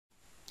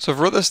So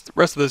for this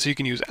rest of this, you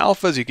can use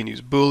alphas, you can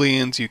use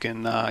booleans, you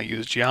can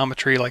use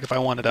geometry. Like if I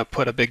wanted to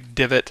put a big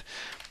divot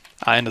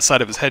in the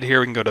side of his head here,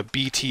 we can go to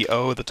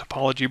BTO, the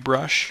topology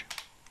brush,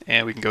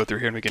 and we can go through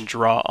here and we can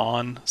draw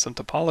on some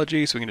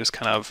topology. So we can just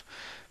kind of,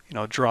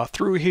 draw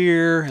through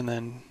here and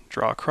then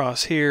draw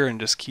across here and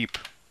just keep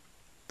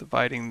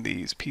dividing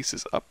these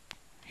pieces up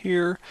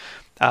here.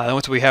 Then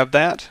once we have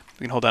that,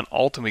 we can hold down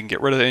Alt and we can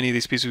get rid of any of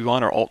these pieces we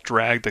want, or Alt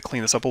drag to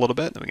clean this up a little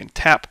bit. Then we can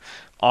tap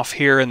off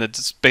here, and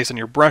it's based on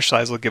your brush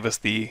size will give us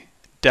the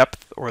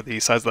depth or the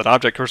size of that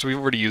object. Of course, we've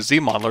already used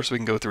Z-modeler, so we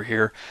can go through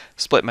here,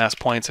 split mask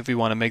points. If we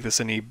want to make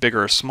this any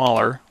bigger or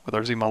smaller with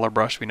our Z-modeler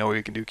brush, we know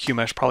we can do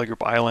QMesh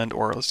polygroup island,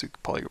 or let's do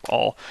polygroup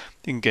all.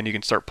 Again, you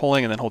can start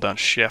pulling and then hold down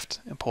Shift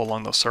and pull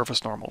along those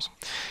surface normals.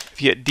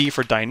 If you hit D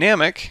for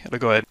dynamic, it'll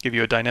go ahead and give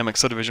you a dynamic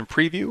subdivision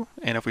preview.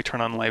 And if we turn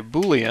on live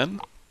Boolean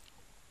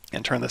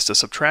and turn this to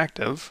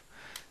subtractive,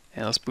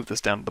 and let's move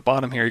this down to the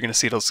bottom here, you're going to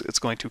see it's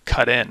going to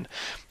cut in.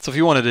 So if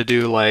you wanted to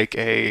do like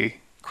a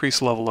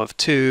crease level of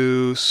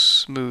 2,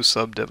 smooth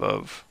subdiv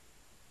of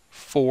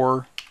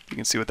 4, you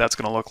can see what that's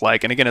going to look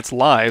like. And again, it's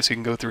live, so you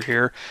can go through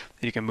here,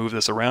 you can move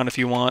this around if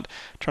you want,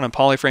 turn on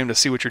polyframe to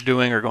see what you're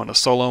doing, or go into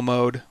solo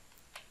mode.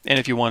 And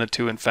if you wanted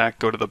to, in fact,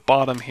 go to the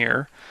bottom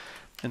here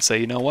and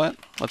say, you know what,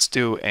 let's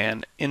do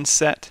an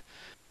inset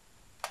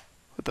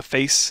with the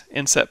face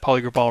inset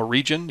polygroup all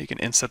region. You can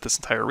inset this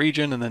entire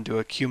region and then do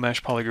a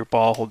QMesh polygroup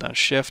all, hold down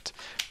Shift,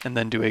 and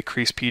then do a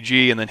crease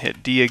PG and then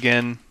hit D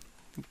again.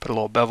 Put a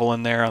little bevel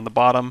in there on the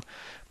bottom.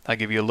 That'll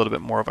give you a little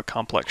bit more of a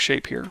complex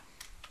shape here.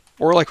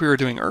 Or like we were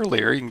doing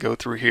earlier, you can go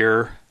through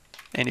here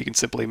and you can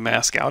simply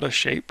mask out a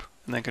shape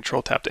and then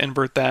Control Tap to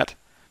invert that.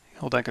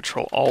 Hold down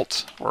Control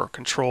Alt or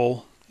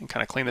Control and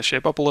kind of clean the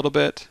shape up a little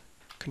bit.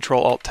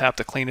 Control Alt Tap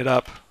to clean it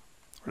up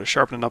or to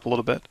sharpen it up a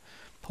little bit.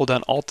 Hold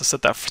down Alt to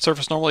set that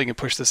surface normal. You can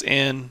push this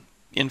in,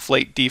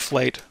 inflate,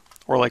 deflate,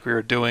 or like we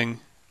were doing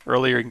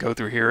earlier, you can go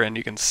through here and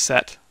you can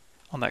set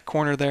on that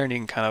corner there and you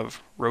can kind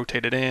of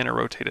rotate it in or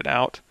rotate it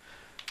out.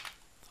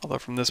 Although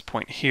from this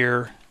point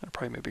here, I'd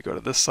probably maybe go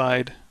to this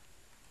side,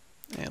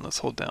 and let's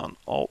hold down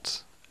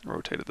Alt and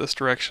rotate it this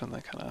direction,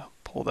 then kind of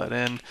pull that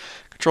in.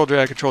 Control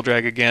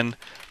drag again,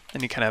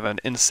 and you kind of have an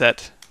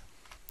inset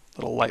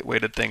little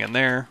lightweighted thing in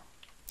there.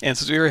 And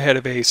since we're ahead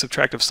of a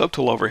subtractive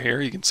subtool over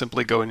here, you can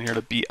simply go in here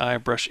to BI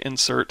brush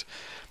insert,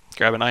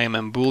 grab an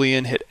IMM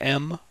Boolean, hit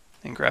M,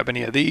 and grab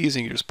any of these,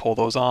 and you just pull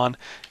those on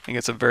and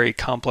get some very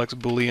complex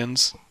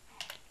Booleans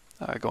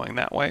going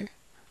that way.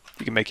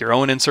 You can make your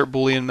own insert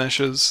Boolean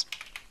meshes.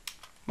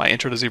 My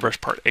intro to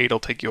ZBrush part 8 will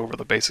take you over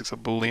the basics of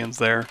Booleans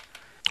there.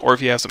 Or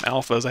if you have some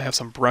alphas, I have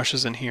some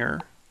brushes in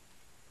here.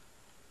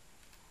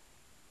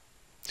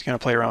 So kind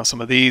of play around with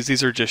some of these.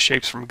 These are just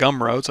shapes from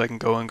Gumroad, so I can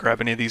go and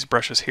grab any of these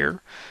brushes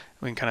here.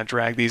 We can kind of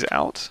drag these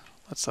out.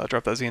 Let's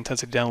drop that Z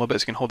intensity down a little bit,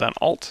 so you can hold down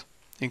Alt.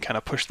 You can kind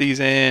of push these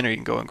in, or you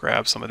can go and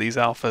grab some of these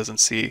alphas and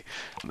see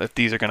if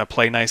these are going to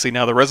play nicely.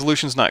 Now the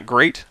resolution's not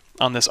great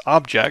on this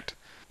object,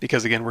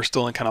 because again, we're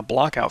still in kind of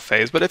blockout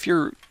phase, but if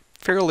you're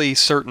fairly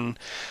certain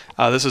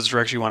this is the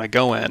direction you want to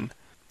go in,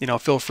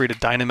 feel free to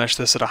dynamesh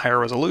this at a higher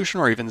resolution,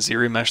 or even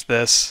ZRemesh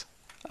this,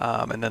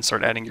 and then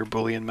start adding your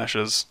Boolean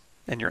meshes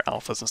and your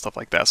alphas and stuff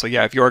like that. So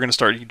yeah, if you are going to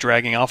start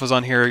dragging alphas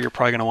on here, you're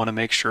probably going to want to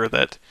make sure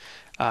that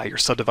you're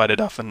subdivided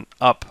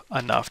up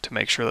enough to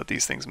make sure that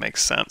these things make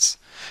sense.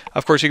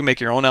 Of course, you can make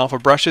your own alpha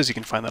brushes. You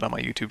can find that on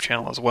my YouTube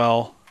channel as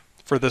well.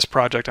 For this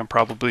project, I'm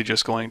probably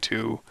just going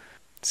to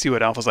see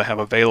what alphas I have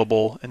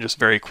available and just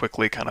very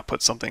quickly kind of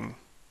put something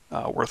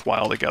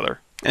worthwhile together.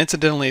 And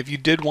incidentally, if you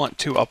did want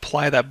to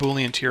apply that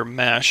Boolean to your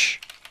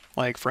mesh,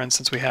 like for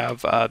instance we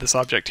have this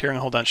object here, and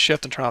hold down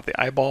Shift and turn off the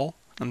eyeball,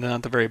 and then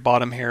at the very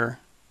bottom here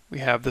we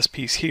have this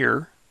piece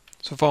here.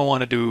 So if I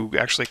wanted to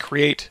actually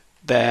create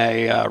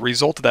the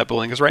result of that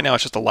Boolean, because right now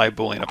it's just a live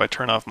Boolean, if I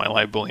turn off my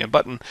live Boolean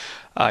button,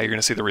 you're going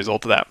to see the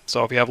result of that.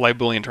 So if you have live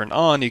Boolean turned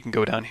on, you can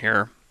go down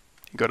here,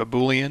 go to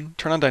Boolean,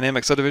 turn on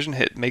dynamic subdivision,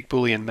 hit make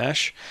Boolean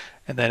mesh,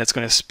 and then it's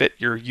going to spit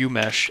your U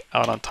mesh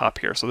out on top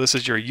here. So this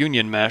is your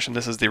union mesh, and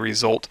this is the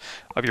result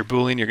of your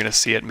Boolean. You're going to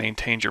see it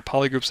maintains your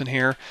polygroups in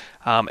here.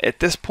 At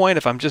this point,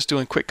 if I'm just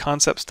doing quick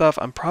concept stuff,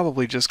 I'm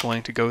probably just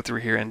going to go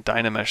through here and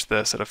dynamesh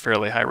this at a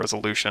fairly high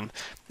resolution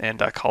and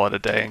call it a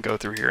day and go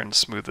through here and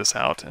smooth this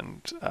out,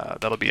 and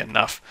that'll be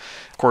enough.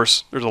 Of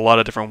course, there's a lot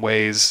of different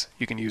ways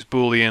you can use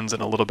Booleans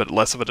and a little bit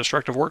less of a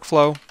destructive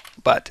workflow,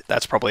 but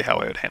that's probably how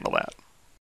I would handle that.